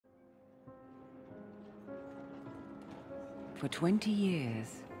For 20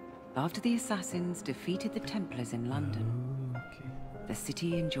 years, after the assassins defeated the Templars in London, the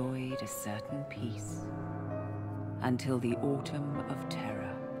city enjoyed a certain peace. Until the Autumn of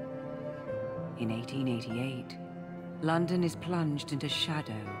Terror. In 1888, London is plunged into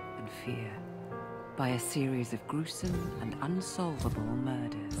shadow and fear by a series of gruesome and unsolvable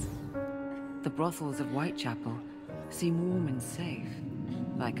murders. The brothels of Whitechapel seem warm and safe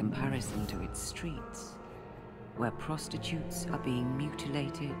by comparison to its streets, where prostitutes are being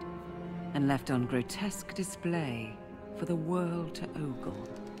mutilated and left on grotesque display for the world to ogle.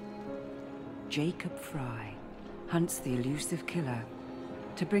 Jacob Fry hunts the elusive killer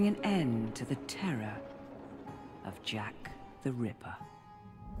to bring an end to the terror of Jack the Ripper.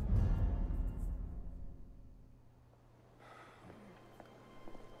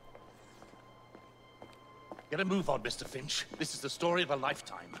 Get a move on, Mr. Finch. This is the story of a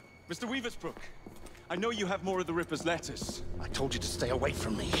lifetime. Mr. Weaversbrook, I know you have more of the Ripper's letters. I told you to stay away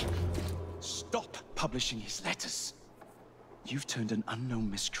from me. Stop publishing his letters. You've turned an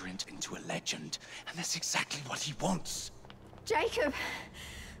unknown miscreant into a legend, and that's exactly what he wants. Jacob!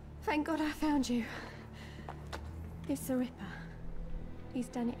 Thank God I found you. It's the Ripper. He's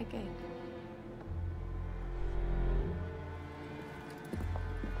done it again.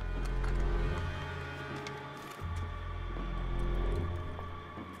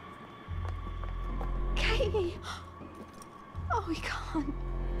 Katie! Oh, he can't.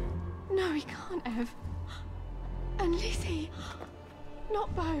 No, he can't have. And Lizzie.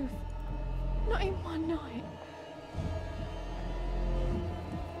 Not both. Not in one night.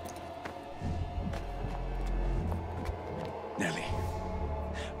 Nellie,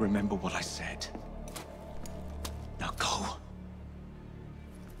 remember what I said. Now go.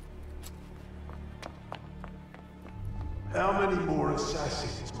 How many more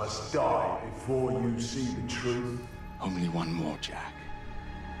assassins must die before you see the truth? Only one more, Jack.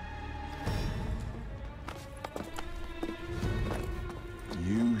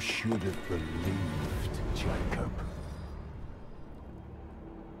 You should have believed, Jacob.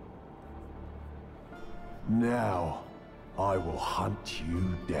 Now, I will hunt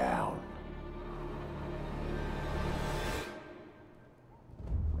you down.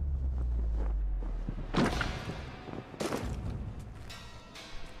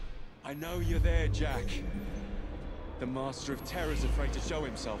 I know you're there, Jack. The Master of Terror's afraid to show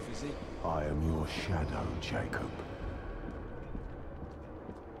himself, is he? I am your shadow, Jacob.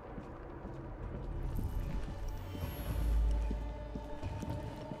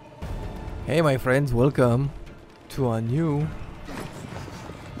 Hey my friends, welcome to a new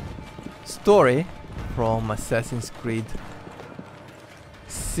story from Assassin's Creed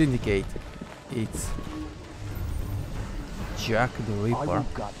Syndicate. It's Jack the Ripper. I will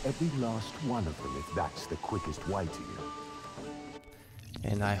gut every last one of them if that's the quickest way to you.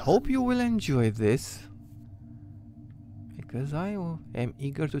 And I hope you will enjoy this, because I am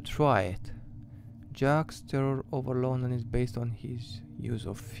eager to try it. Jack's terror over London is based on his use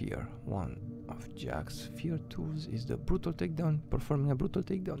of fear. One of Jack's fear tools is the brutal takedown. Performing a brutal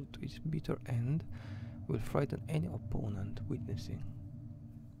takedown to its bitter end will frighten any opponent witnessing.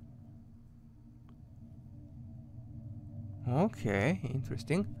 Okay,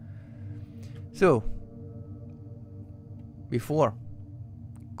 interesting. So, before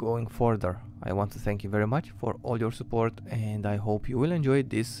going further, I want to thank you very much for all your support, and I hope you will enjoy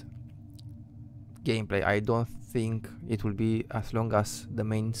this gameplay. I don't think it will be as long as the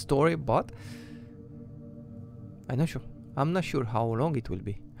main story, but I'm not sure how long it will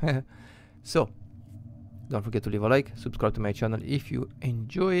be. So don't forget to leave a like, subscribe to my channel if you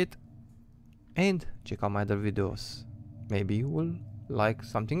enjoy it, and check out my other videos. Maybe you will like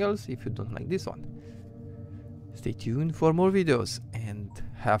something else if you don't like this one. Stay tuned for more videos and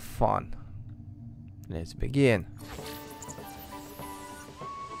have fun. Let's begin.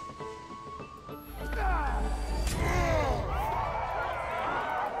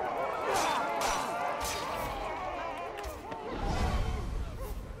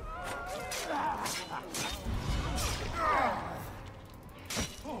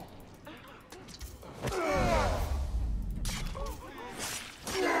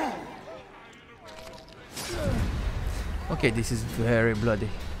 Okay, this is very bloody.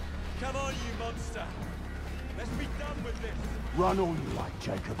 Come on, you monster! Let's be done with this! Run all you like,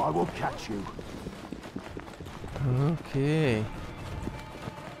 Jacob. I will catch you. Okay.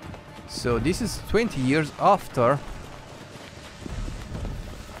 So this is 20 years after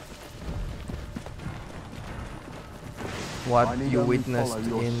what you witnessed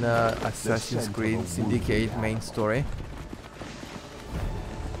in Assassin's Creed Syndicate main story.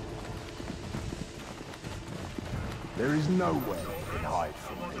 There is nowhere you can hide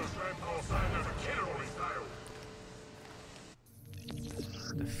from me.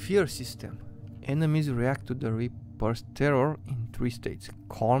 The fear system. Enemies react to the Reaper's terror in 3 states: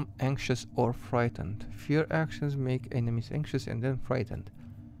 calm, anxious, or frightened. Fear actions make enemies anxious and then frightened.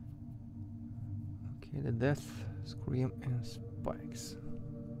 Okay, the death, scream, and spikes.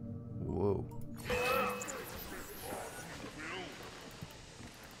 Whoa.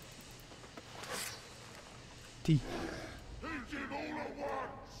 T.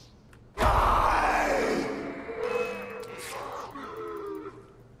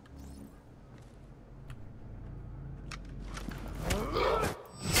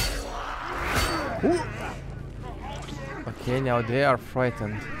 Okay, now they are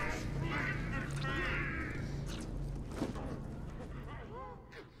frightened.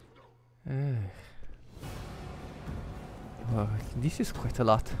 This is quite a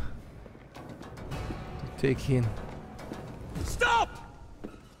lot to take in. Stop!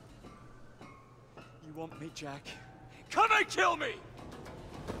 You want me, Jack? Come and kill me!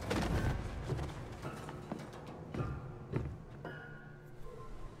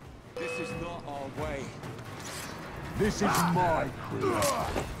 This is not our way. This is my crew.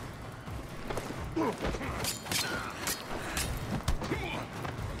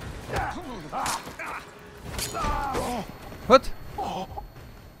 What?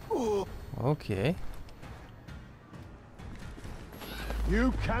 Okay.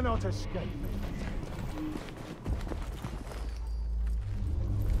 You cannot escape me.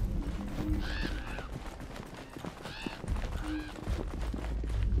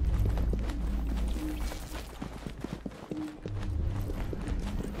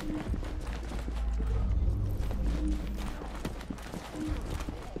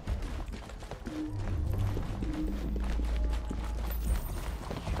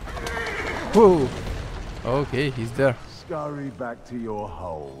 Whoa. Okay, he's there. Scurry back to your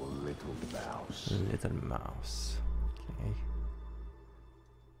hole, little mouse. Little mouse. Okay.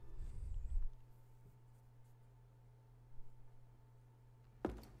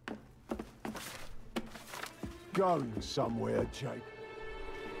 Going somewhere, Jake.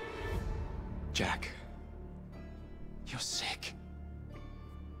 Jack, you're sick.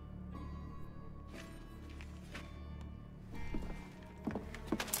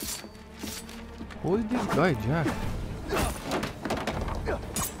 Who is this guy, Jack?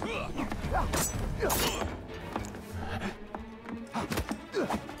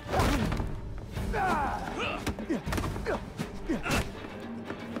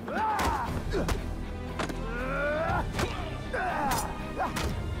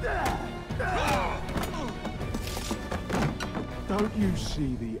 Don't you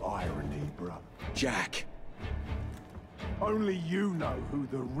see the irony, bruh? Jack. Only you know who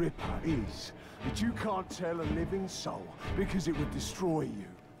the Ripper is, but you can't tell a living soul because it would destroy you.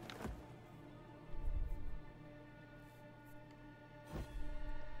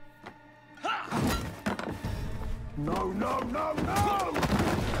 No, no, no, no!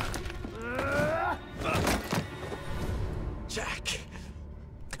 Jack,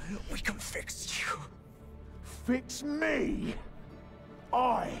 we can fix you. Fix me?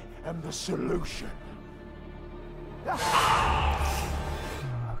 I am the solution.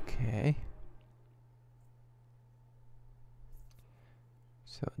 Okay.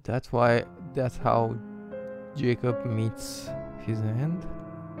 So that's how Jacob meets his end.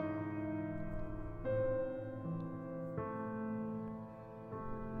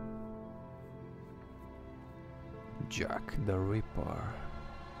 Jack the Ripper.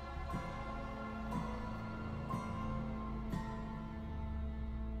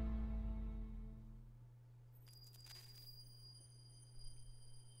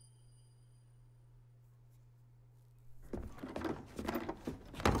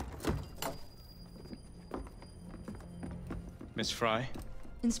 Miss Fry?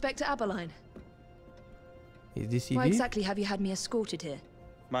 Inspector Aberline, Is this why ED? exactly have you had me escorted here?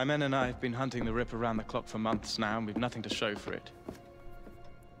 My men and I have been hunting the Ripper around the clock for months now, and we've nothing to show for it.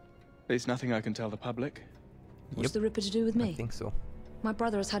 There's nothing I can tell the public. What's the Ripper to do with me? I think so. My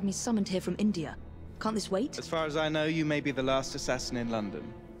brother has had me summoned here from India. Can't this wait? As far as I know, you may be the last assassin in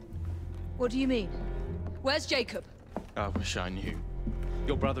London. What do you mean? Where's Jacob? I wish I knew.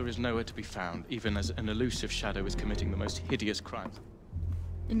 Your brother is nowhere to be found, even as an elusive shadow is committing the most hideous crimes.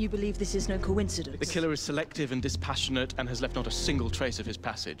 And you believe this is no coincidence? The killer is selective and dispassionate and has left not a single trace of his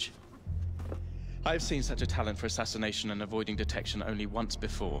passage. I've seen such a talent for assassination and avoiding detection only once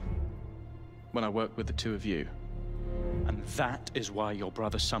before, when I worked with the two of you. And that is why your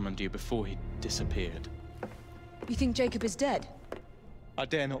brother summoned you before he disappeared. You think Jacob is dead? I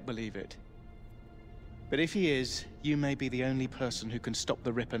dare not believe it. But if he is, you may be the only person who can stop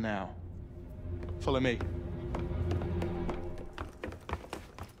the Ripper now. Follow me.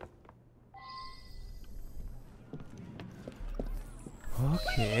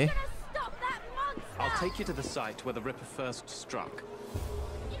 Okay. I'll take you to the site where the Ripper first struck.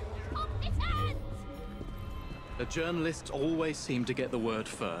 The journalists always seem to get the word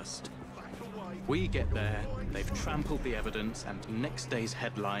first. We get there, they've trampled the evidence, and next day's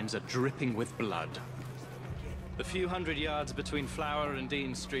headlines are dripping with blood. The few hundred yards between Flower and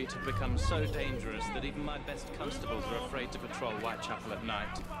Dean Street have become so dangerous that even my best constables are afraid to patrol Whitechapel at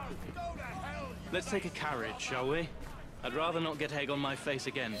night. Let's take a carriage, shall we? I'd rather not get egg on my face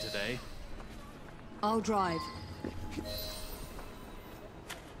again today. I'll drive.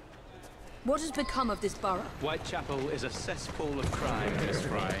 What has become of this borough? Whitechapel is a cesspool of crime, Miss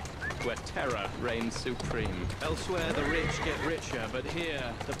Fry, where terror reigns supreme. Elsewhere, the rich get richer, but here,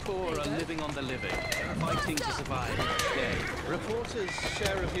 the poor are living on the living, fighting to survive each day. Reporters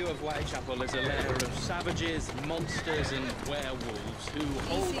share a view of Whitechapel as a lair of savages, monsters, and werewolves who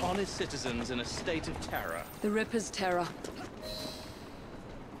hold honest citizens in a state of terror. The Ripper's terror.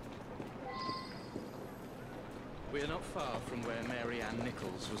 We are not far from where Mary Ann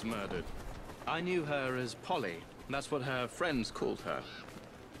Nichols was murdered. I knew her as Polly. That's what her friends called her.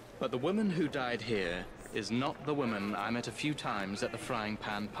 But the woman who died here is not the woman I met a few times at the Frying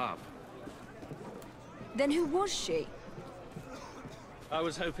Pan pub. Then who was she? I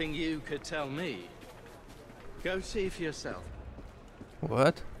was hoping you could tell me. Go see for yourself.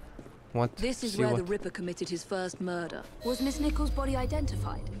 What? What? This is See where what? the Ripper committed his first murder. Was Miss Nichols' body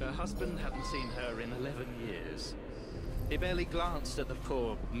identified? Her husband hadn't seen her in 11 years. He barely glanced at the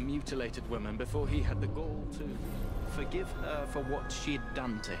poor, mutilated woman before he had the gall to forgive her for what she'd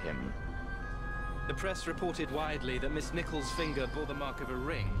done to him. The press reported widely that Miss Nichols' finger bore the mark of a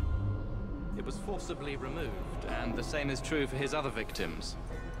ring. It was forcibly removed, and the same is true for his other victims.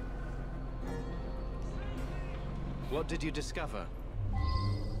 What did you discover?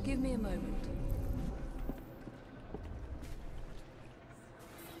 Give me a moment.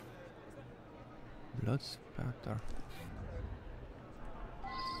 Blood spatter.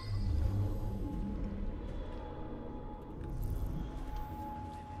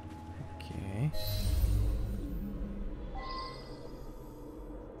 Okay.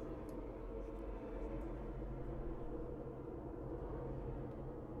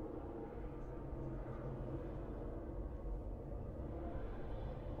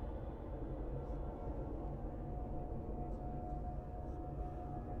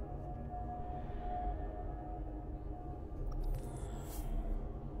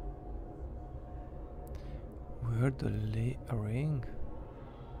 Where the ring?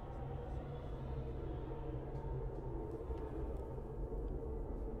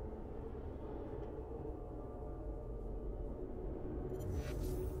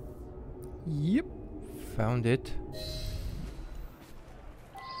 Yep, found it.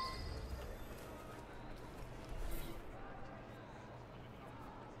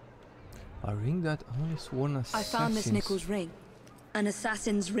 A ring that only sworn assassins. I found Miss Nichols' ring. An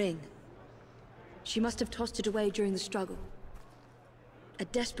assassin's ring. She must have tossed it away during the struggle. A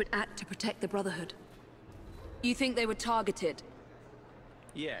desperate act to protect the Brotherhood. You think they were targeted?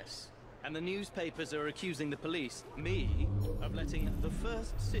 Yes. And the newspapers are accusing the police, me, of letting the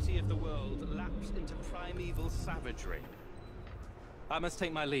first city of the world lapse into primeval savagery. I must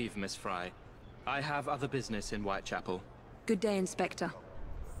take my leave, Miss Fry. I have other business in Whitechapel. Good day, Inspector.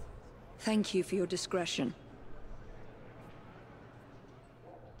 Thank you for your discretion.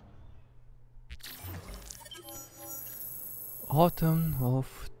 Autumn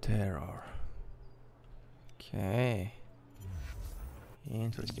of Terror. Okay.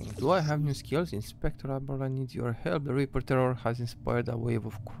 Interesting. Do I have new skills? Inspector Aberline needs your help. The Reaper terror has inspired a wave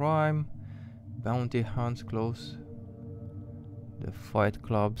of crime. Bounty hunts close. The Fight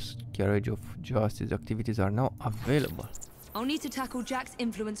Club's Garage of Justice activities are now available. I'll need to tackle Jack's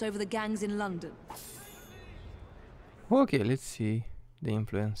influence over the gangs in London. Okay, let's see the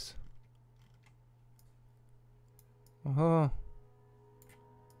influence. Oh.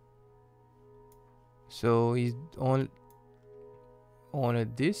 So is only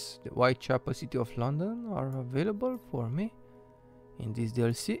this, the Whitechapel, City of London, are available for me in this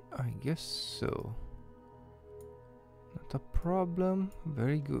DLC? I guess so. Not a problem.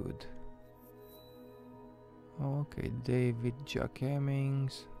 Very good. Okay, David, Jack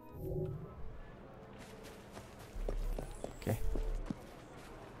Hemmings. Okay.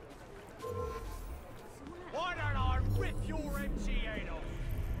 Why don't I rip your MC head off?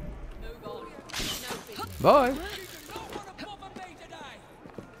 Bye.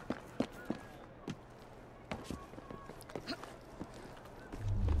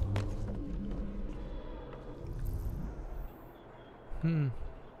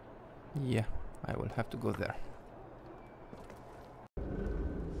 Yeah, I will have to go there.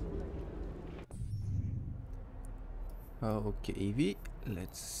 Okay, Evie,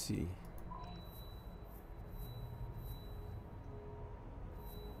 let's see.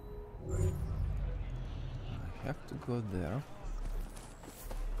 I have to go there.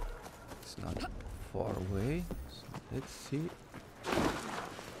 It's not far away, so let's see.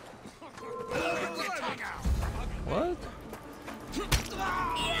 What?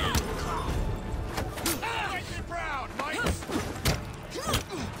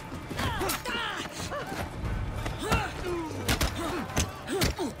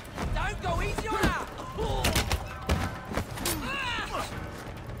 Don't go easy on that!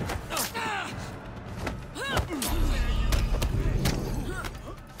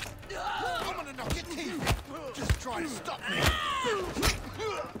 I'm gonna knock your teeth! Just try to stop me!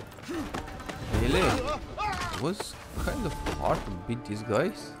 Really? It was kind of hard to beat these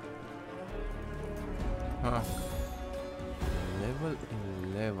guys. Huh. Level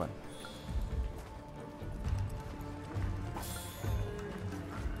 11.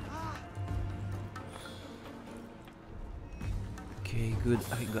 Okay, good.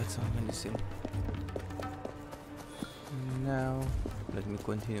 I got some medicine. Now, let me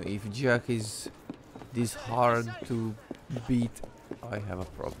continue. If Jack is this hard to beat, I have a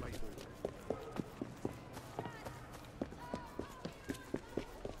problem.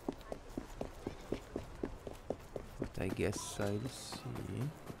 But I guess I'll see.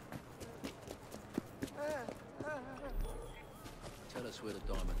 Tell us where the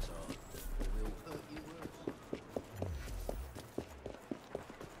diamonds are, or we'll hurt you worse.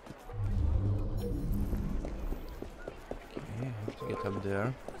 Okay, I have to get up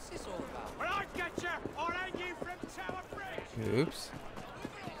there. What's this all about? When I get you, I'll hang you from Tower Bridge! Oops.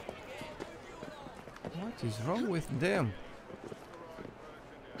 What is wrong with them?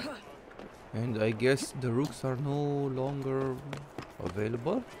 And I guess the rooks are no longer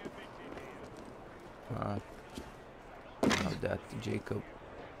available. Now that Jacob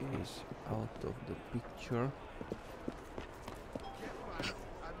is out of the picture.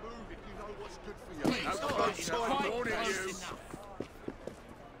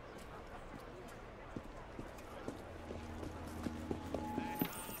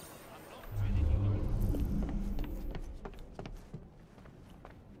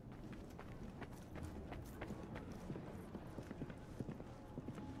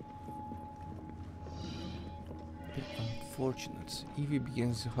 Unfortunate. Evie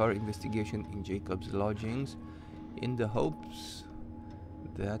begins her investigation in Jacob's lodgings in the hopes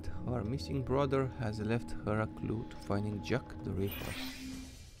that her missing brother has left her a clue to finding Jack the Ripper.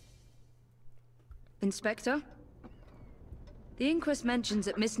 Inspector? The inquest mentions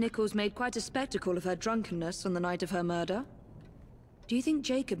that Miss Nichols made quite a spectacle of her drunkenness on the night of her murder. Do you think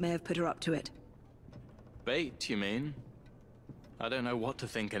Jacob may have put her up to it? Bait, you mean? I don't know what to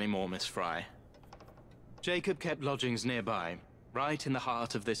think anymore, Miss Fry. Jacob kept lodgings nearby, right in the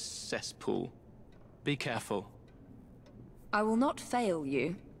heart of this cesspool. Be careful. I will not fail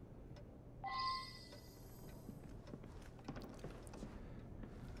you.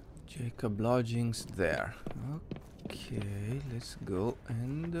 Jacob lodgings there. Okay, let's go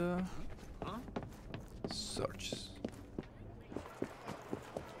and search.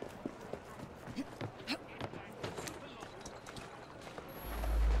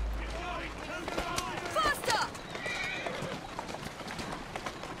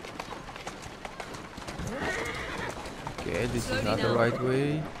 Okay, this is not the right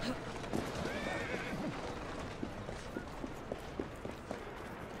way.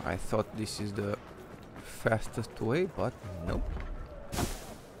 I thought this is the fastest way, but nope.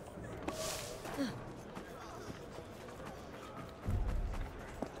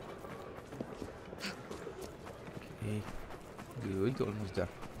 Okay, good, almost there.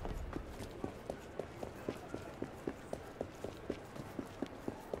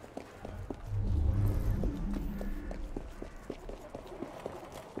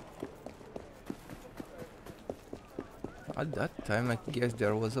 At that time, I guess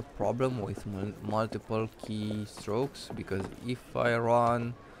there was a problem with multiple keystrokes, because if I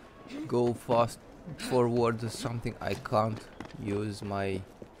run, go fast forward or something, I can't use my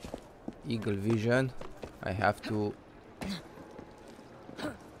eagle vision. I have to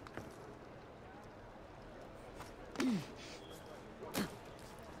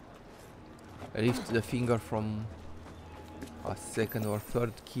lift the finger from a second or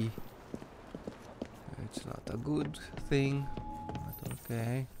third key. It's not a good thing, but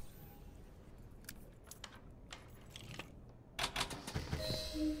okay.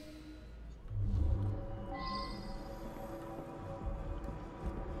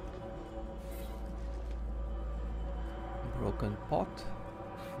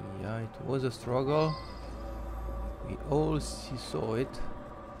 Yeah, it was a struggle. We all saw it.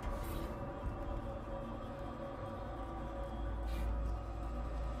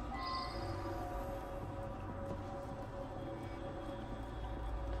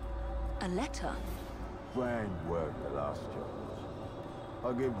 A letter? Grand work, the last job.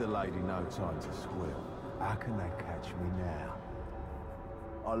 I give the lady no time to squeal. How can they catch me now?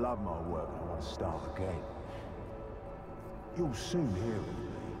 I love my work and I want to start again. You'll soon hear of me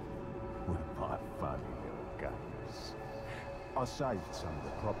with my funny little games. I saved some of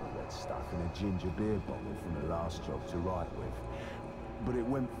the proper red stuff in a ginger beer bottle from the last job to write with. But it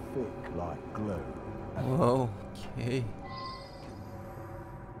went thick like glue. Whoa, okay.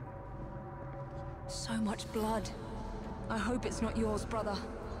 So much blood. I hope it's not yours, brother.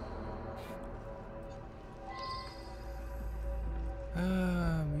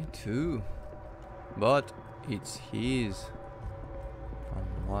 Me too. But it's his.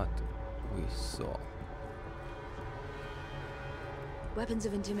 From what we saw. Weapons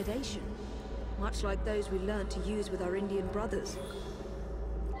of intimidation. Much like those we learnt to use with our Indian brothers.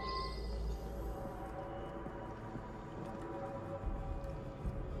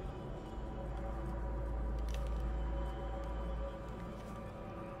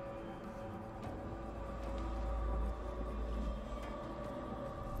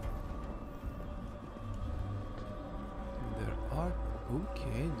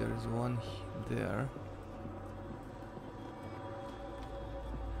 Okay, there's one there.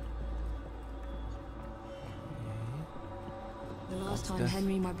 The last time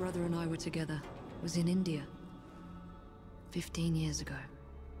Henry, my brother, and I were together was in India. 15 years ago.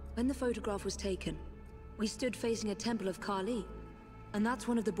 When the photograph was taken, we stood facing a temple of Kali. And that's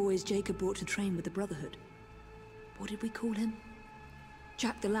one of the boys Jacob brought to train with the Brotherhood. What did we call him?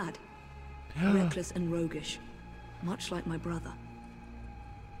 Jack the Lad. Reckless and roguish. Much like my brother.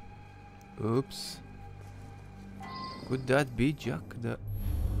 Oops. Could that be Jack the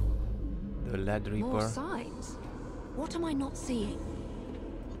Lad Reaper? More signs? What am I not seeing?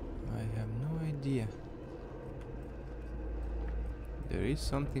 I have no idea. There is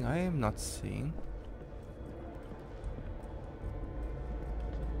something I am not seeing.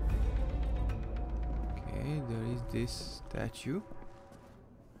 Okay, there is this statue.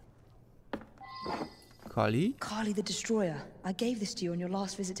 Kali? Kali the Destroyer. I gave this to you on your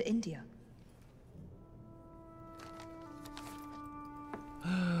last visit to India.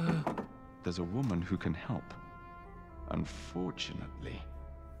 There's a woman who can help. Unfortunately,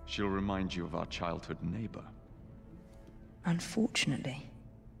 she'll remind you of our childhood neighbor. Unfortunately?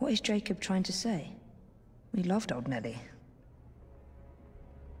 What is Jacob trying to say? We loved old Nelly.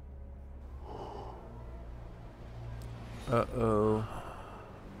 Uh-oh.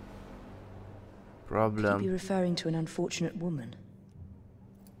 Problem. Could you be referring to an unfortunate woman?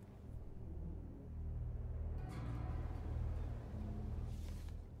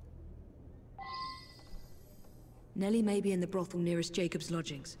 Nelly may be in the brothel nearest Jacob's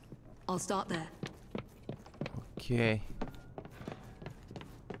lodgings. I'll start there. Okay.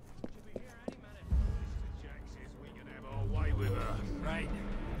 Right,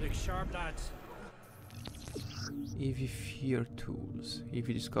 look sharp, lads. If you fear tools. If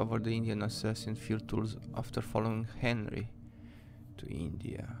you discover the Indian assassin field tools after following Henry to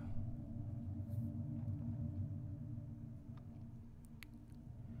India.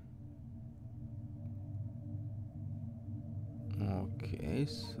 Okay,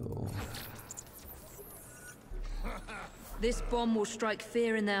 so this bomb will strike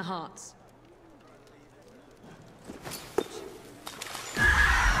fear in their hearts.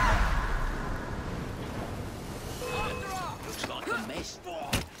 Looks like a mess.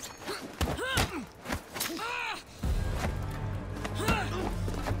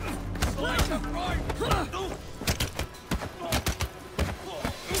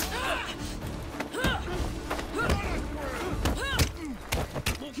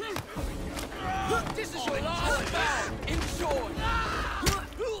 This is your last bout. Enjoy.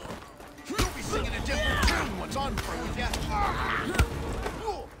 You'll be singing a different tune once I'm through with you.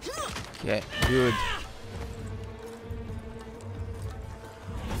 okay, good.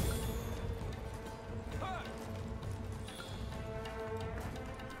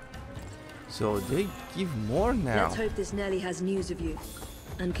 So they give more now. Let's hope this Nelly has news of you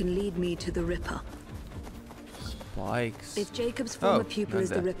and can lead me to the Ripper. Spikes. If Jacob's former Oh, pupil not is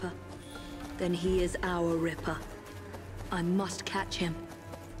the that. Ripper, then he is our Ripper. I must catch him.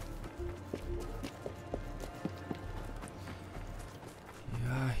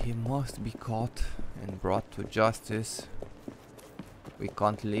 Yeah, he must be caught and brought to justice. We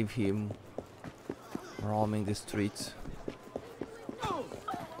can't leave him roaming the streets.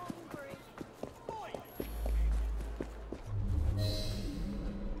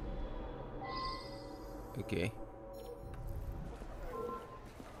 Okay.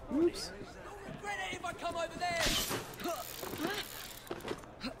 Oops. Regret it if I come over there.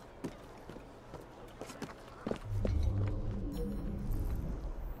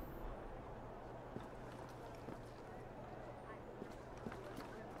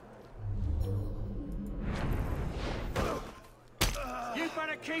 You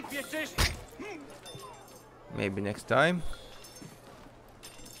better keep your distance. Maybe next time.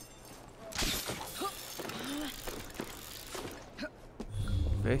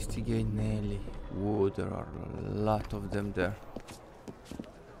 Investigate Nelly. Whoa, there are a lot of them there.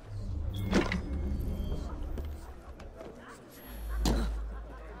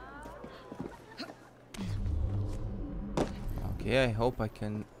 Okay, I hope I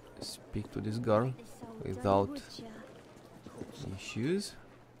can speak to this girl without issues.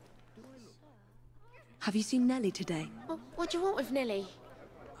 Have you seen Nelly today? What do you want with Nelly?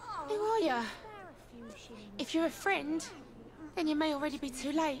 Who are you? If you're a friend, then you may already be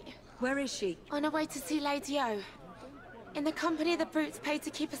too late. Where is she? On her way to see Lady O. In the company of the brutes paid to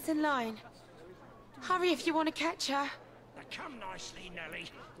keep us in line. Hurry if you want to catch her. Now come nicely, Nelly.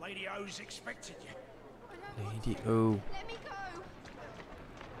 Lady O's expected you. Lady O. Let me go.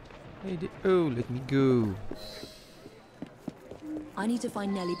 Lady O, let me go. I need to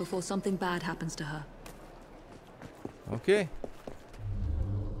find Nelly before something bad happens to her. Okay.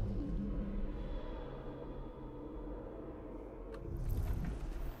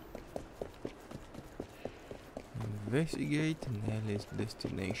 Investigate Nelly's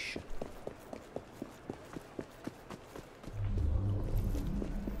destination.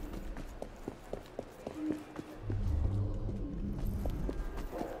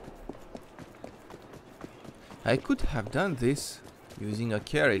 I could have done this using a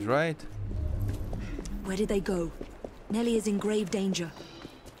carriage, right? Where did they go? Nelly is in grave danger.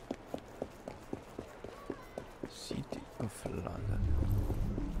 City of London.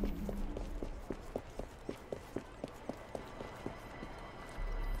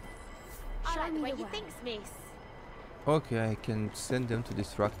 I like the way he thinks, miss. Okay, I can send them to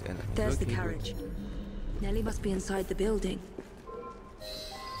distract enemies. There's Okay, the good. carriage. Nelly must be inside the building.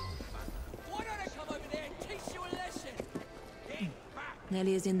 Why don't I come over there and teach you a lesson?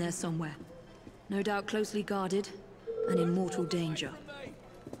 Nelly is in there somewhere. No doubt closely guarded and in mortal danger.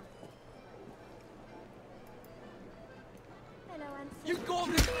 You got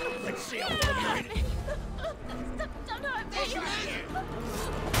this. Let's see how long you Don't hurt me.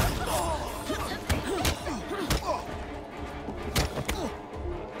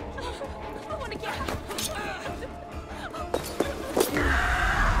 I want to get out. Don't hurt me.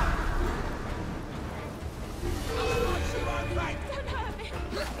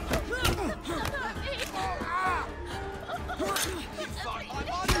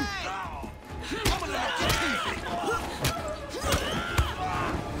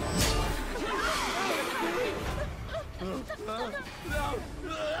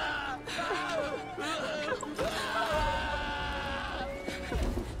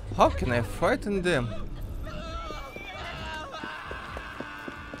 How can I frighten them?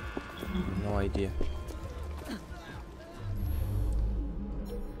 No idea.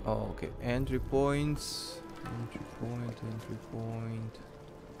 Oh, okay, entry points. Entry point, entry point.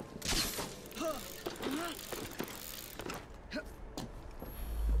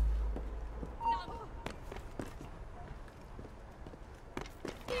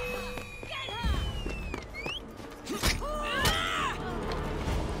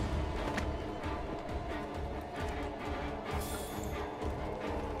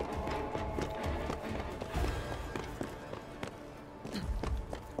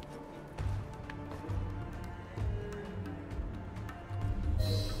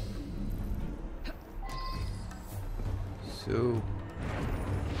 So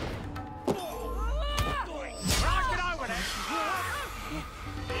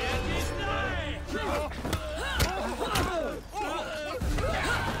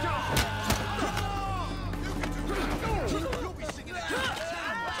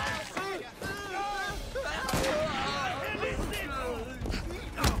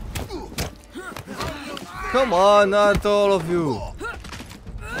come on, not all of you.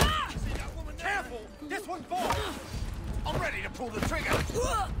 Careful! This one's bored! I'm ready to pull the trigger!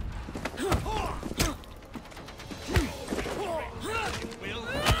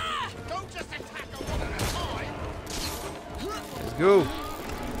 Don't just attack her one at a time! Let's go.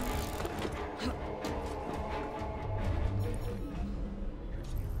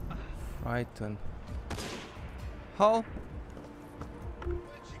 Frighten. How?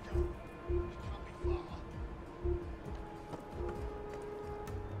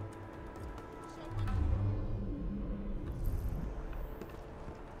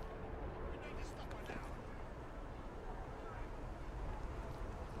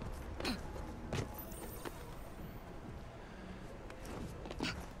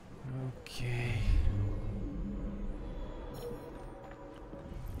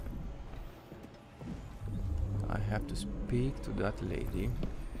 have to speak to that lady.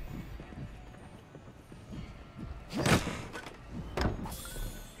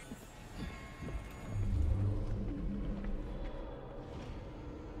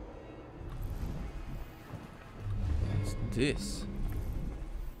 What's this?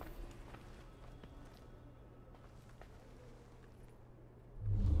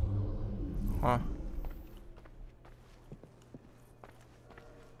 Huh.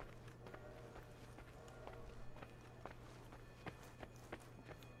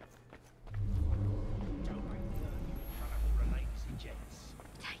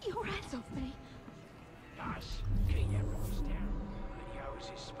 Take your hands off me. Guys, keep your voice down.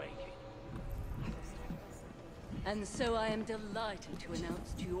 AdyUNLIMITED is speaking. And so I am delighted to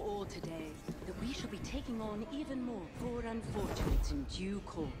announce to you all today that we shall be taking on even more poor unfortunates in due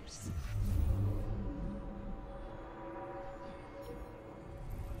course.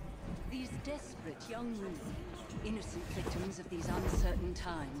 These desperate young women, innocent victims of these uncertain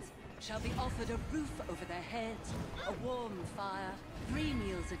times, shall be offered a roof over their heads, a warm fire, 3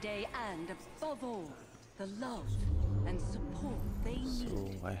 meals a day, and above all, the love and support they need So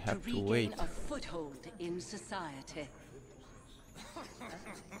I have to regain wait. a foothold in society.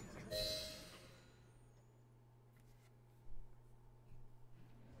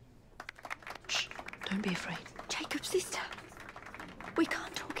 Shh, don't be afraid. Jacob's sister. We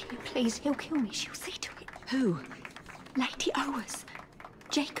can't talk here, please. He'll kill me. She'll see to it. Who? Lady Owers.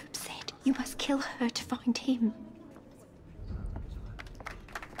 Jacob said you must kill her to find him.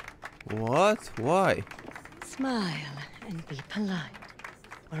 What? Why? Smile and be polite,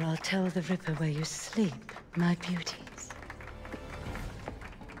 or I'll tell the Ripper where you sleep, my beauties.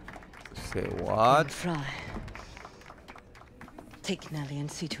 Say what? Fry. Take Nellie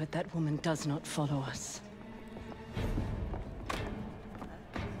and see to it that woman does not follow us.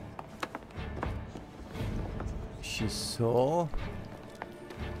 She saw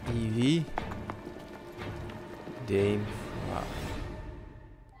Evie Dame Fry.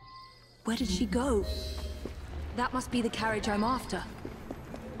 Where did she go? That must be the carriage I'm after.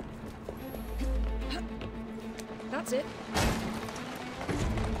 That's it.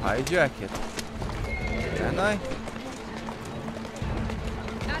 Hijack it. Can I?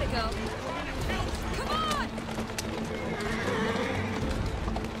 At it, girl. Come on!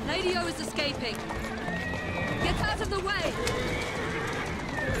 Lady O is escaping. Get out of the way!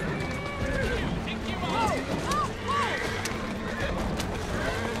 Whoa! Oh, whoa!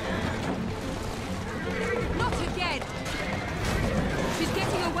 Not again! She's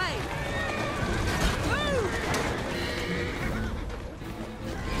getting away!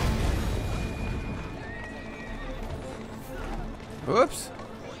 Move! Oops!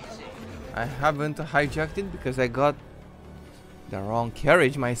 I haven't hijacked it because I got the wrong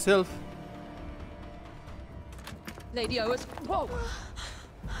carriage myself. Lady Owers. Whoa!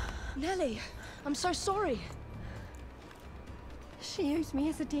 Nellie, I'm so sorry. She used me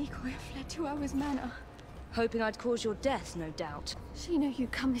as a decoy and fled to Owers Manor. Hoping I'd cause your death, no doubt. She knew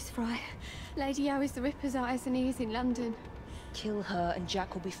you'd come, Miss Fry. Lady O is the Ripper's eyes and ears in London. Kill her and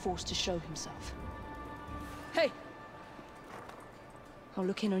Jack will be forced to show himself. Hey! I'll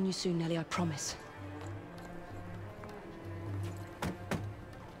look in on you soon, Nellie, I promise.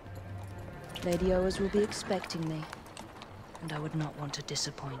 Lady Owers will be expecting me, and I would not want to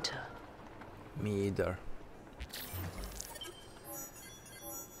disappoint her. Me either.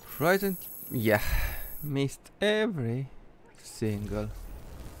 Frightened? Yeah. Missed every single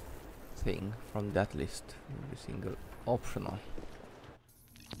thing from that list. Every single optional.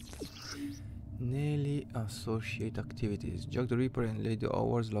 Nellie associate activities. Jack the Ripper and Lady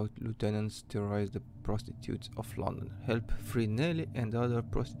Owers lieutenants terrorize the prostitutes of London. Help free Nellie and other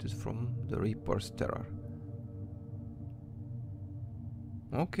prostitutes from the Reaper's terror.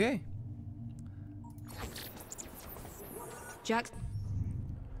 Okay. Jack.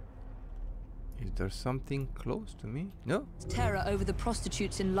 Is there something close to me? No? Terror over the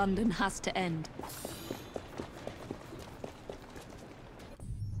prostitutes in London has to end.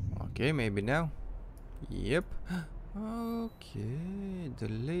 Okay, maybe now. Yep. Okay, the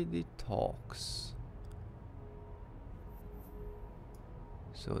lady talks.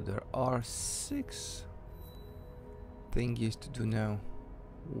 So there are 6 thingies to do now.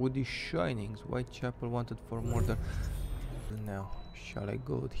 Woody Shinings, Whitechapel wanted for murder. Now, shall I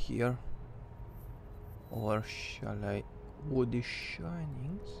go here? Or shall I Woody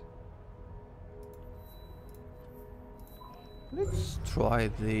Shinings? Let's try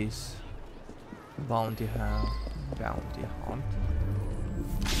this bounty hunt.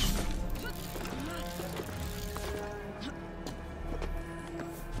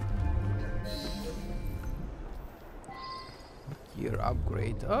 Gear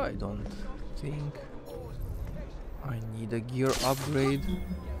upgrade. I don't think I need a gear upgrade.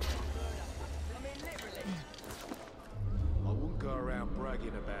 I wouldn't go around bragging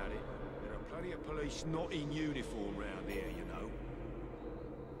about it. There are plenty of police not in uniform round here, you know.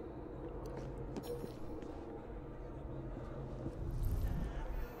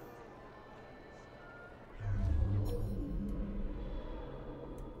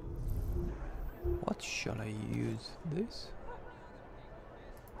 What shall I use? This?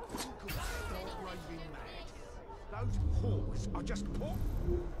 Those whores are just poor.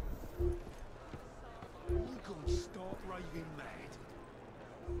 You gonna start raving mad?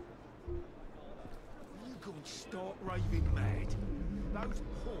 You gonna start raving mad? Those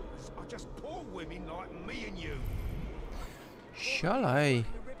whores are just poor women like me and you. Shall I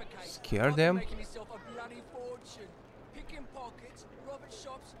scare them? Making yourself a bloody fortune. Picking pockets, robbing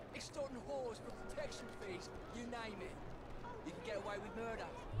shops, extorting whores for protection fees, you name it. You can get away with murder.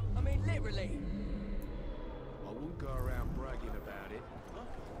 I mean, literally. I wouldn't go around bragging about it.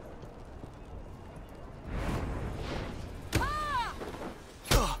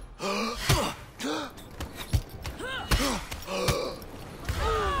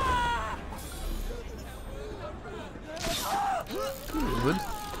 Good.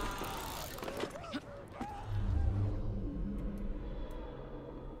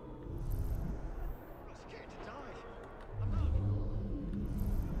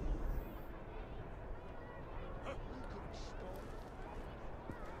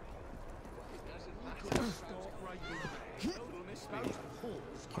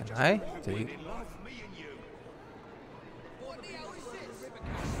 Can I take?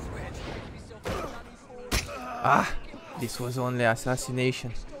 Ah, this was only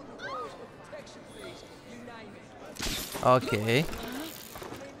assassination. Okay.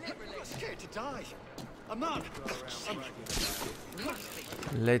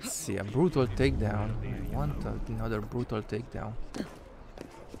 Let's see, a brutal takedown. I want another brutal takedown.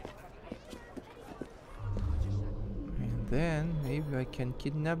 And then maybe I can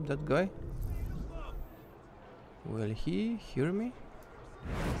kidnap that guy. Will he hear me?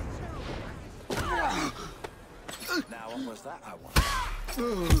 Now what was that I want?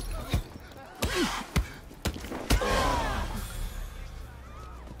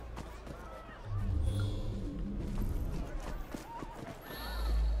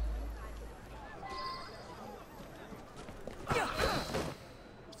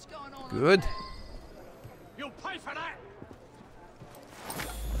 Good. You'll pay for that!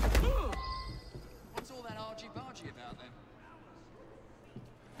 What's all that argy-bargy about then?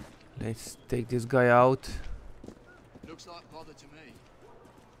 Let's take this guy out. Looks like bother to me.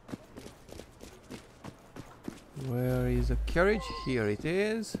 Where is the carriage? Here it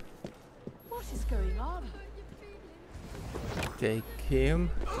is. What is going on? Take him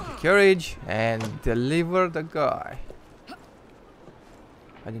to the carriage and deliver the guy.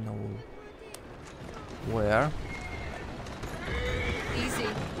 I don't know where. Easy,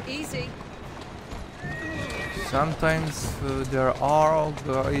 easy. Sometimes there are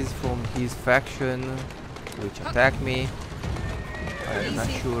guys from his faction which attack me. I'm not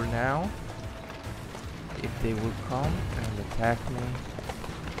sure now if they will come and attack me.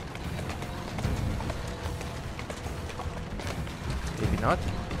 Maybe not.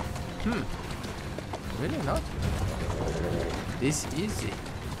 Really not? This easy.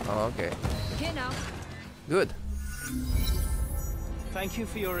 Okay. Here now. Good. Thank you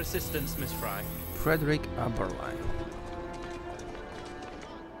for your assistance, Miss Fry. Frederick Aberline.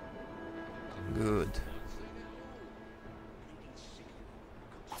 Good.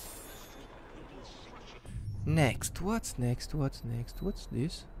 Next, what's next? What's next? What's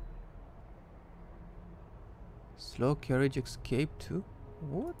this? Slow carriage escape too?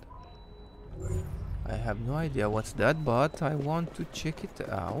 What? I have no idea what's that, but I want to check it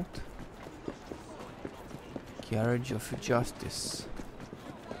out. Carriage of Justice.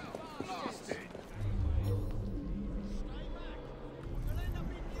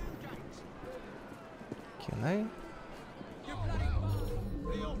 Can I?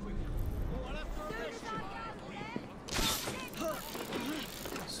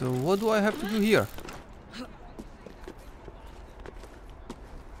 So what do I have to do here?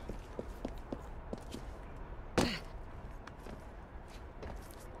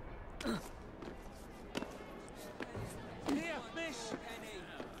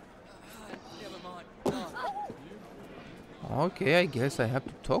 Okay, I guess I have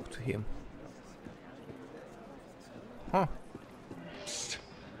to talk to him. Huh.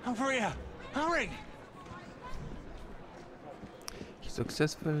 Over here! Hurry! He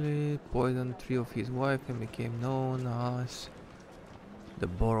successfully poisoned 3 of his wife and became known as the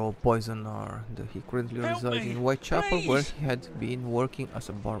borough poisoner. He currently resides in Whitechapel, where he had been working as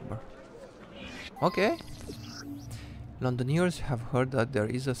a barber. Okay. Londoners have heard that there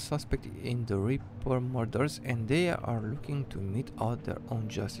is a suspect in the Reaper murders, and they are looking to mete out their own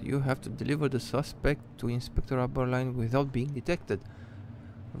justice. You have to deliver the suspect to Inspector Aberline without being detected.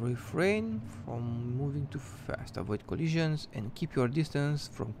 Refrain from moving too fast, avoid collisions, and keep your distance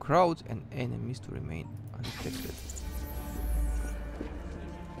from crowds and enemies to remain undetected.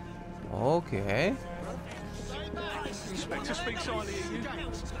 Okay. Inspector speaks highly of you.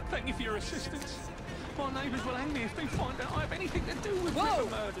 Thank you for your assistance. My neighbours will hang me if they find out I have anything to do with the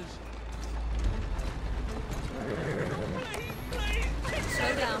murders. Please,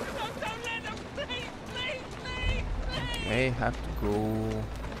 slow down. Don't let them. Please. Okay, have to go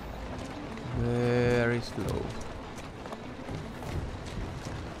very slow.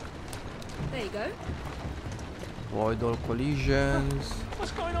 There you go. Avoid all collisions.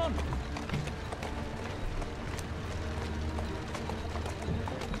 What's going on?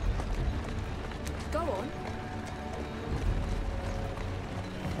 Go on.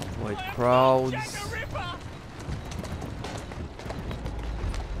 Avoid crowds.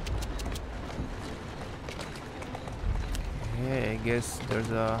 Okay, I guess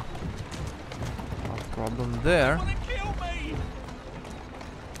there's a problem there.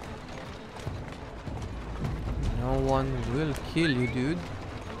 No one will kill you, dude.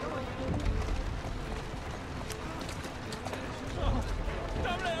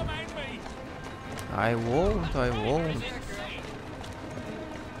 Don't let them hang me. I won't.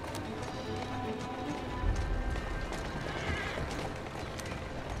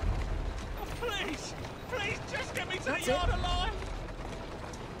 Please, just get me to the yard alive.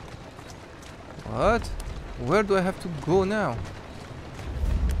 What? Where do I have to go now?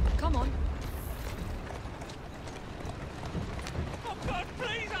 Come on. Oh God,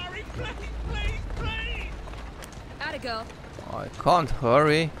 please, Harry, please. Atta girl. I can't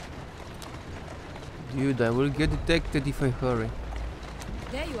hurry. Dude, I will get detected if I hurry.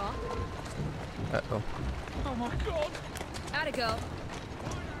 There you are. Uh-oh. Oh my God. Atta girl.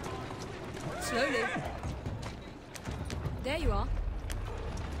 Slowly. There you are.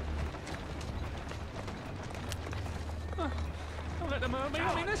 Don't let them hurt me,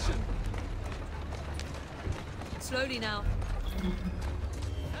 I'm innocent. Slowly now.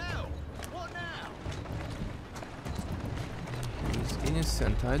 What now? He's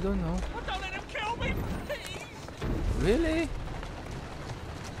innocent, I don't know. Oh, don't let him kill me, please. Really?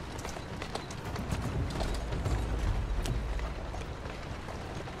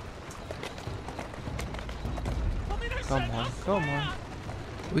 Come on.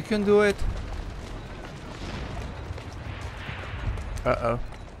 We can do it. Uh-oh.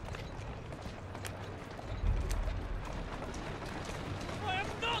 I am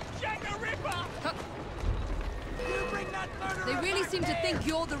not Jack the Ripper. You bring that murderer They really seem to think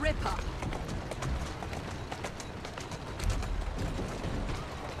you're the Ripper.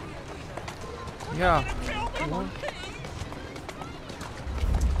 Yeah. Come on.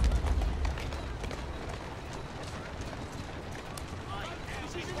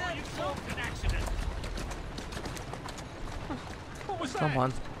 Come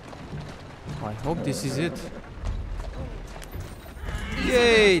on. I hope this is it.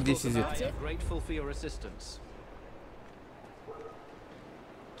 Yay, this is it. Grateful for your assistance.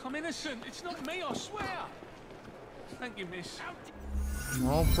 I'm innocent. It's not me, I swear. Thank you, miss.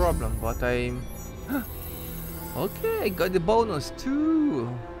 No problem, but I'm... Okay, I got the bonus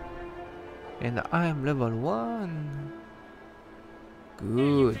too. And I am level 1.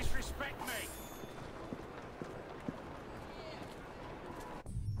 Good.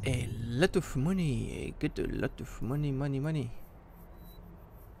 A lot of money. I get a lot of money.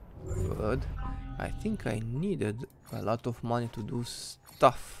 Good. I think I needed a lot of money to do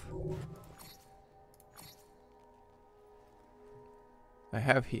stuff. I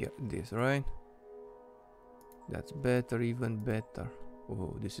have here this, right? That's better, even better.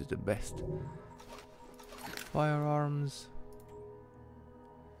 Oh, this is the best. Firearms.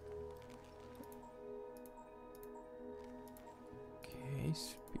 Okay,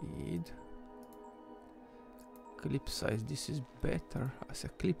 speed. Clip size, this is better as a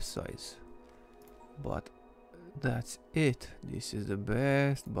clip size. But that's it. This is the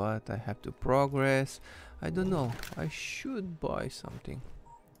best, but I have to progress. I don't know. I should buy something.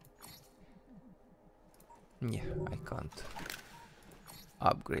 Yeah, I can't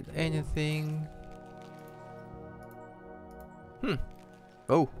upgrade anything.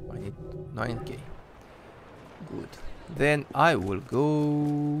 Oh, I need 9k. Good. Then I will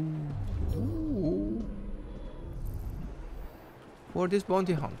go... Ooh. for this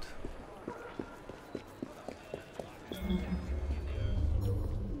bounty hunt.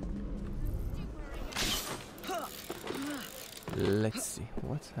 Let's see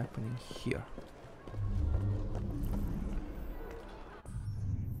what's happening here.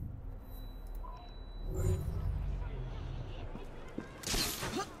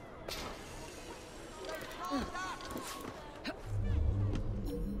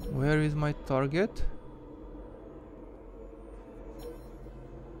 Where is my target?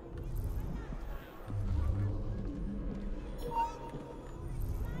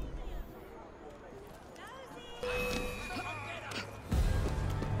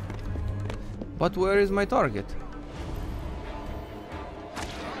 But where is my target?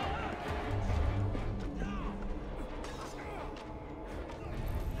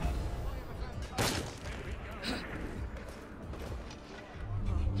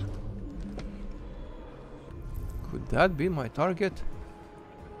 Could that be my target?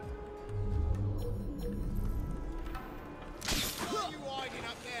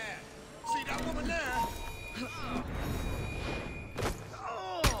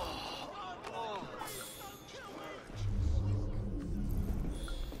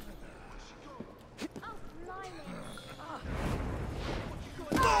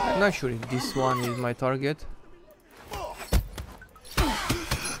 I'm not sure if this one is my target.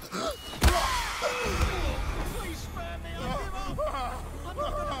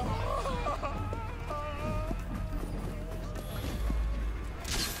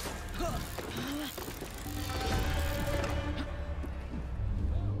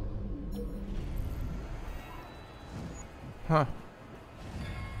 Huh.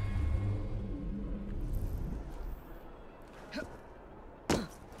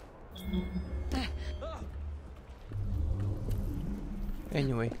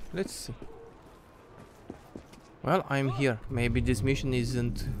 Anyway, let's see. Well, I'm here. Maybe this mission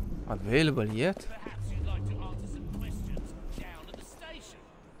isn't available yet. Perhaps you'd like to answer some questions down at the station.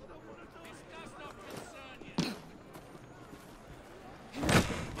 This does not concern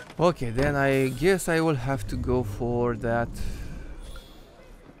you. Okay, then I guess I will have to go for that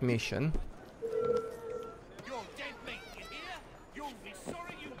mission. You're dead meat, you hear? You'll be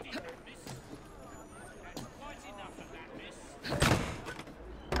sorry you did that, miss. That's quite enough of that, miss.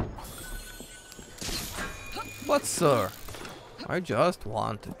 But sir, I just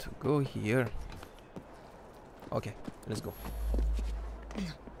wanted to go here. Okay, let's go.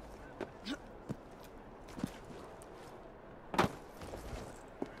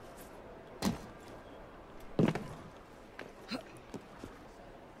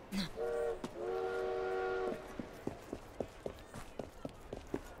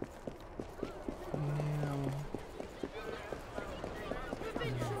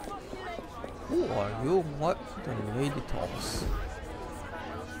 Who are you? What the lady talks?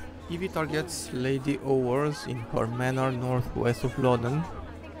 Evie targets Lady Owers in her manor northwest of London.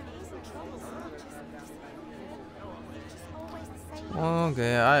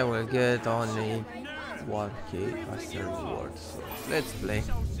 Okay, I will get only 1k as a reward, so let's play.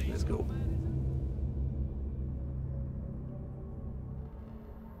 Let's go.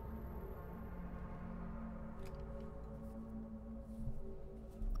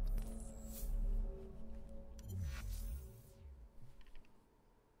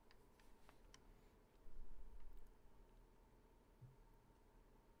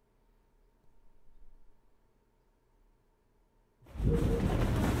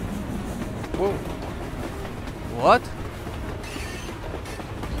 Whoa. What?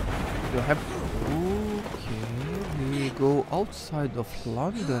 You have... Okay, we go outside of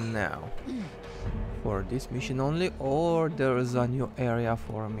London now. For this mission only, or there is a new area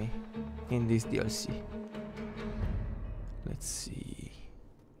for me in this DLC. Let's see.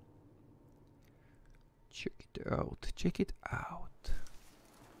 Check it out, check it out.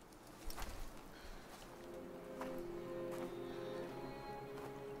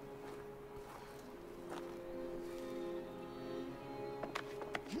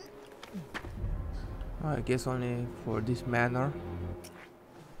 I guess only for this manor.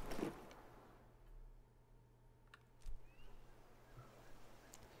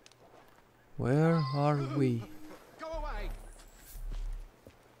 Where are we? Go away.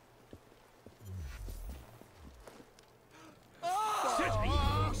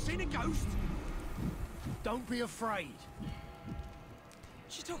 Seen a ghost? Don't be afraid.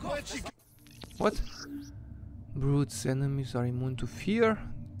 She took off. What? Brute's enemies are immune to fear.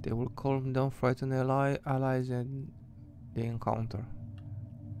 They will calm down frightened allies and they encounter.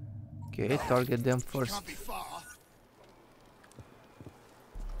 Okay, target them first. Can't be far.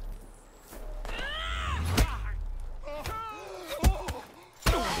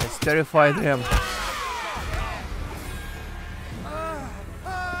 terrify them.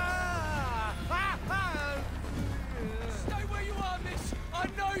 Stay where you are, miss. I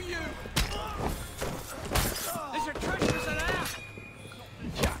know you. There's a treasure there.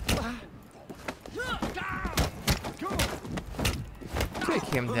 Take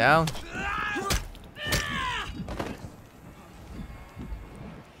him down.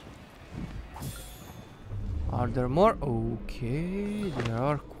 Are there more? Okay, there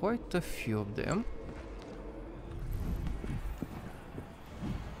are quite a few of them.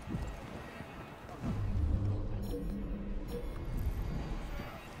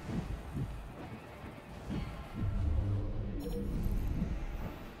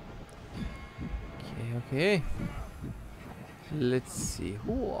 Okay. Let's see,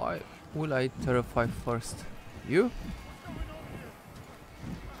 who will I terrify first? You?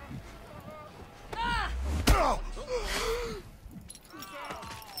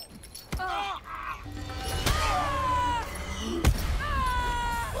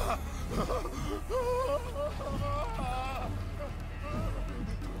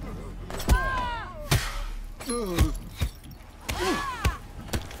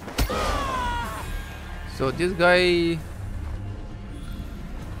 So this guy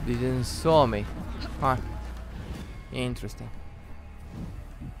didn't saw me. Huh. Interesting.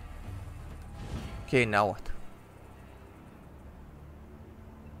 Okay, now what?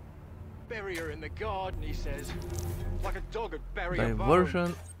 Bury her in the garden, he says. Like a dog would bury a bone.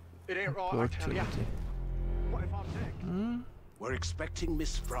 Diversion It ain't right, I tell ya. opportunity. What if I'm dead? We're expecting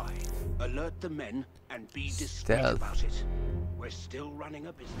Miss Fry. Alert the men and be discreet Stealth. about it. We're still running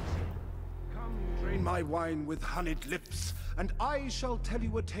a business here. Come, drain my wine with honeyed lips, and I shall tell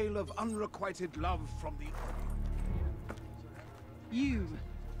you a tale of unrequited love from the... You,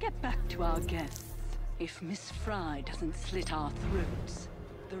 get back to our guests. If Miss Fry doesn't slit our throats,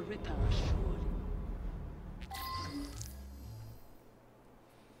 the Ripper surely.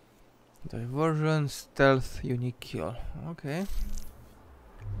 Diversion, stealth, unique kill. Okay.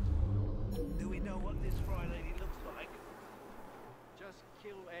 Do we know what this Fry lady looks like? Just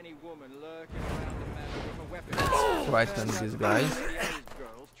kill any woman lurking around the manor with a weapon. Frighten these guys.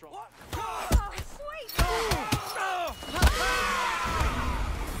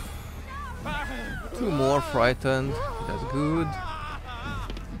 Two more frightened. That's good.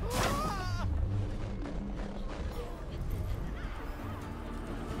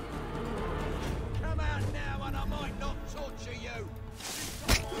 Come out now and I might not torture you.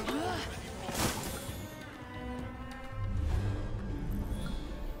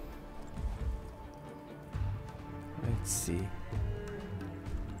 Let's see.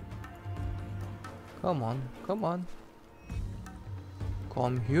 Come on, come on.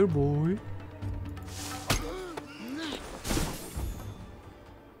 Come here, boy.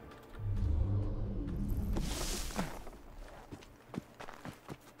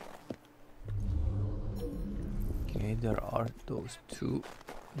 Okay, there are those two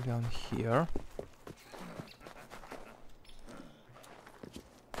down here.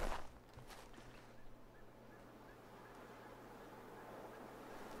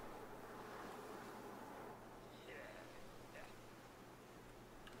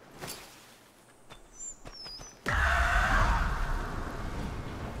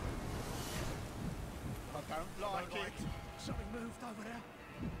 Something moved over there.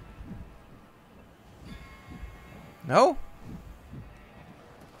 No?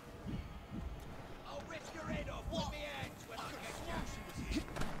 I'll rip your head off with my hands when I get you.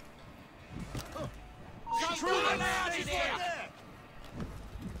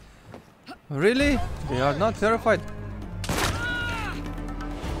 Really? They are not terrified?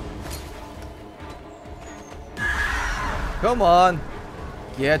 Come on!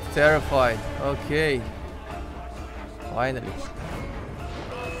 Get terrified. Okay. Finally.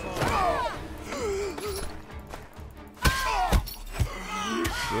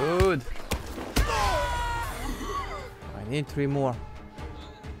 Good. I need 3 more.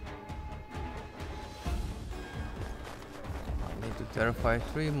 I need to terrify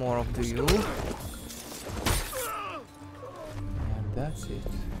 3 more of you. And that's it.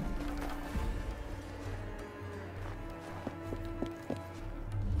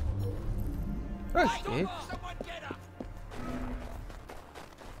 Okay.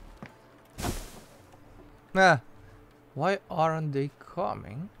 Ah, why aren't they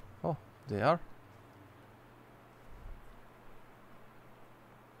coming? Oh, they are.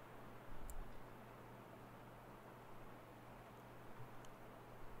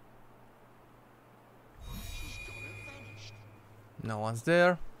 No one's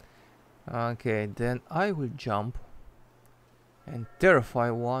there. Okay, then I will jump and terrify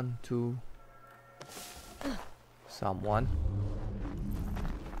one to someone.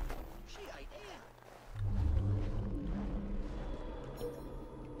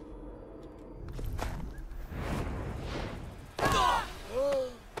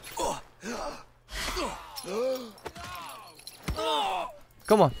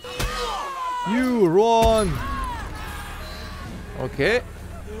 Come on, you run. Okay,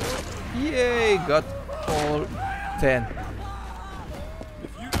 yay, got all 10.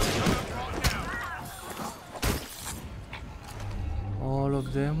 All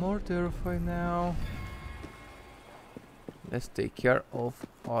of them are terrified now. Let's take care of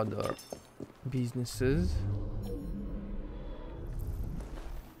other businesses.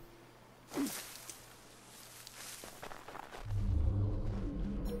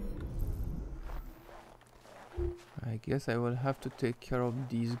 I guess I will have to take care of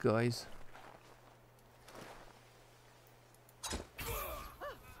these guys.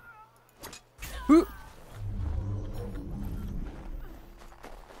 Ooh.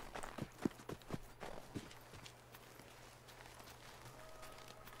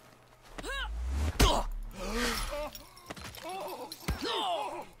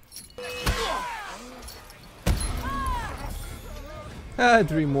 Ah,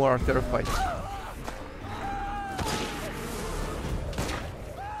 3 more are terrified.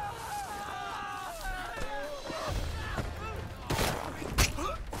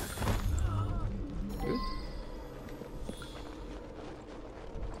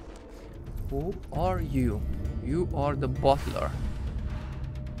 Who are you? You are the butler.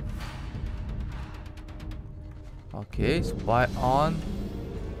 Okay, spy on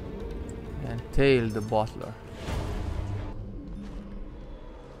and tail the butler.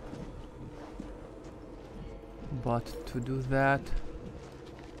 But to do that,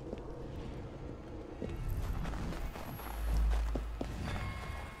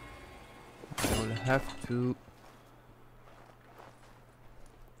 I will have to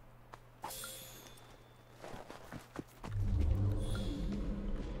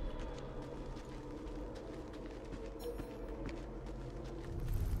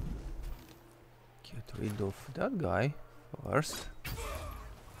get rid of that guy first.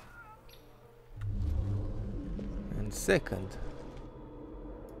 And second,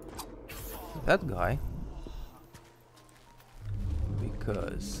 that guy,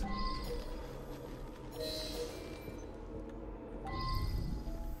 because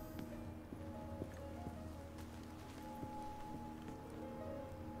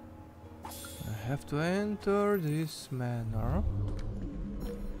I have to enter this manor.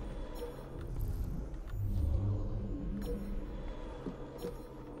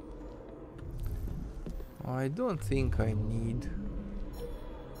 I don't think I need.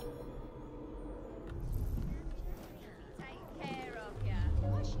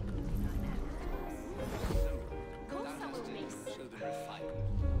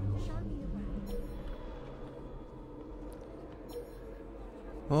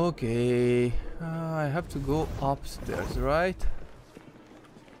 Okay, I have to go upstairs, right?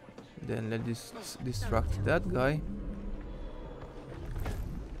 Then let this distract that guy.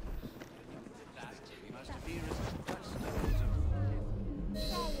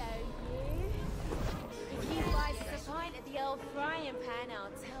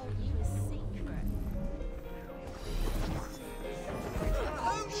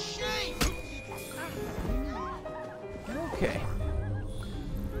 Okay.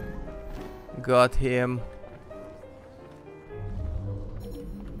 Got him.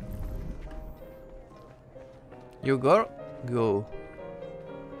 You girl, go.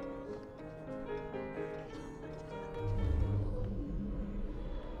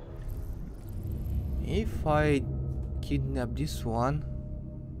 If I kidnap this one,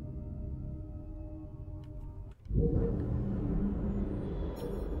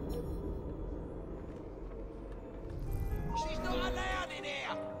 she's not allowed in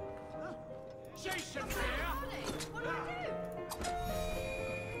here. She should be here. What do I do?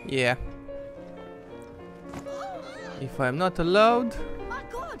 yeah. If I'm not allowed, My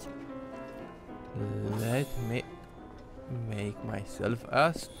God! let me make myself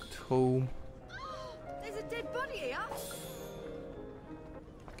at home. There's a dead body here.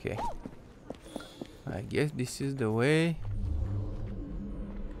 Okay. I guess this is the way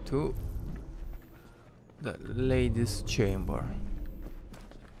to the ladies' chamber.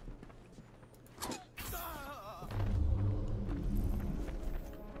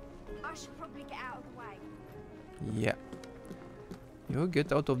 I should probably get out of the way. Yeah. You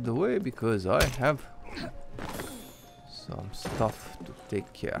get out of the way because I have some stuff to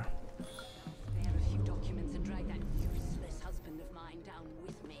take care. Prepare a few documents and drag that useless husband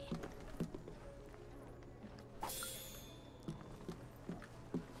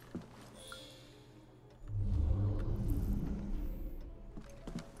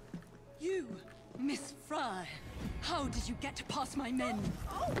did you get past my men?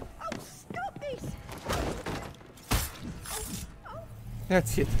 Oh, stop this!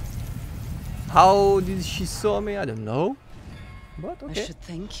 That's it. How did she saw me? I don't know. But okay. I should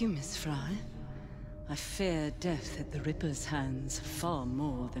thank you, Miss Fry. I fear death at the Ripper's hands far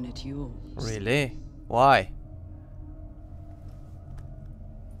more than at yours. Really? Why?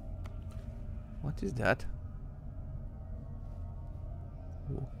 What is that?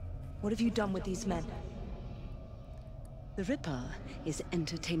 Ooh. What have you done with these men? The Ripper is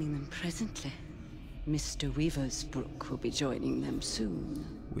entertaining them presently. Mr. Weaversbrook will be joining them soon.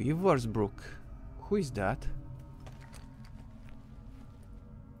 Weaversbrook? Who is that?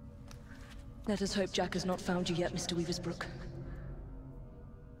 Let us hope Jack has not found you yet, Mr. Weaversbrook.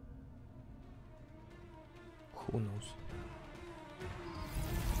 Who knows?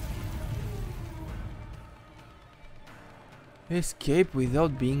 Escape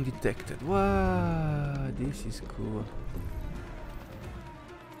without being detected. Wow, this is cool.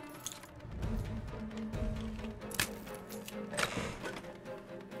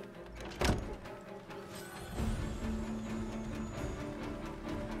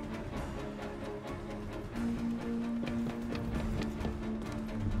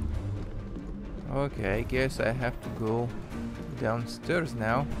 Okay, I guess I have to go downstairs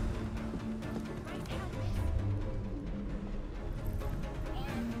now.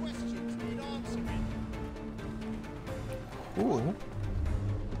 Who?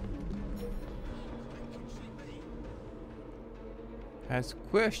 Has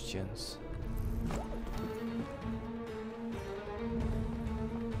questions?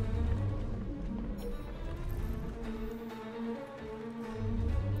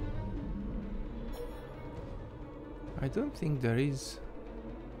 I don't think there is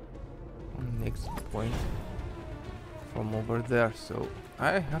a next point from over there, so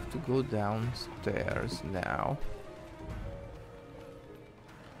I have to go downstairs now.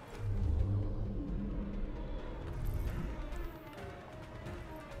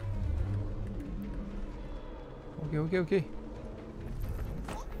 Okay.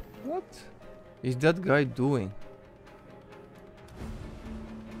 What is that guy doing?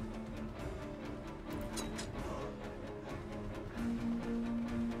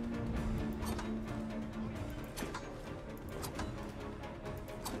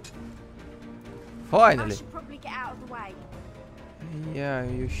 Finally. I should probably get out of the way. Yeah,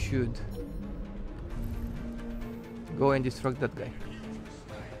 you should. Go and distract that guy.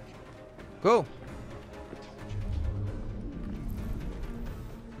 Go.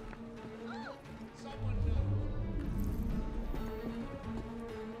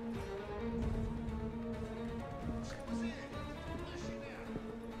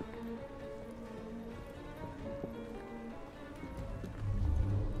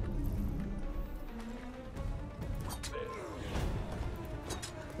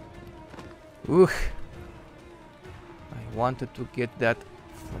 I wanted to get that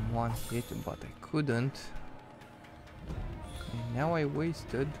from one hit, but I couldn't. And now I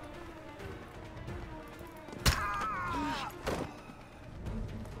wasted.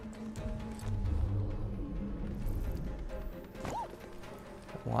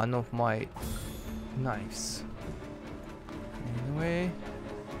 One of my knives. Anyway,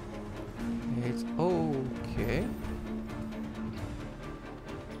 it's okay.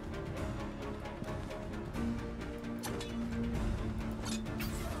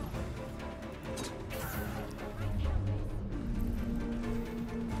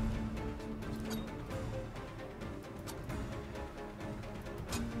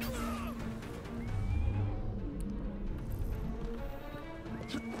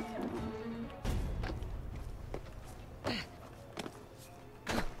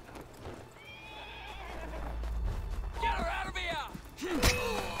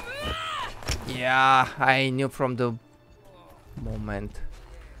 Yeah, I knew from the moment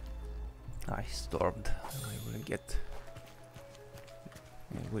I stormed I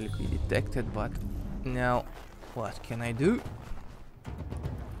will be detected, but now what can I do?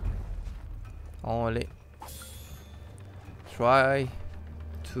 Only try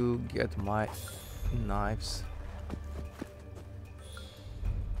to get my knives.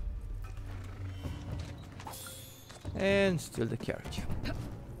 And steal the carriage.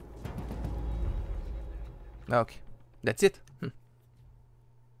 Okay, that's it.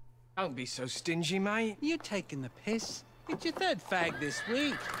 Don't be so stingy, mate. You taking the piss? It's your third fag this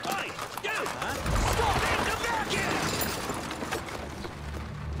week. Hey, you! Stop it!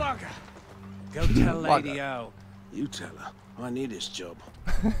 Bugger! Go tell Lady O. You tell her. I need this job.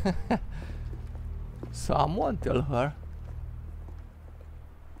 Someone tell her.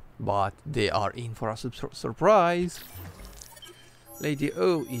 But they are in for a surprise. Lady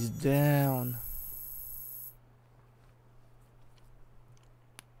O is down.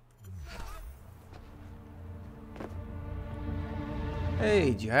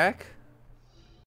 Hey, Jack.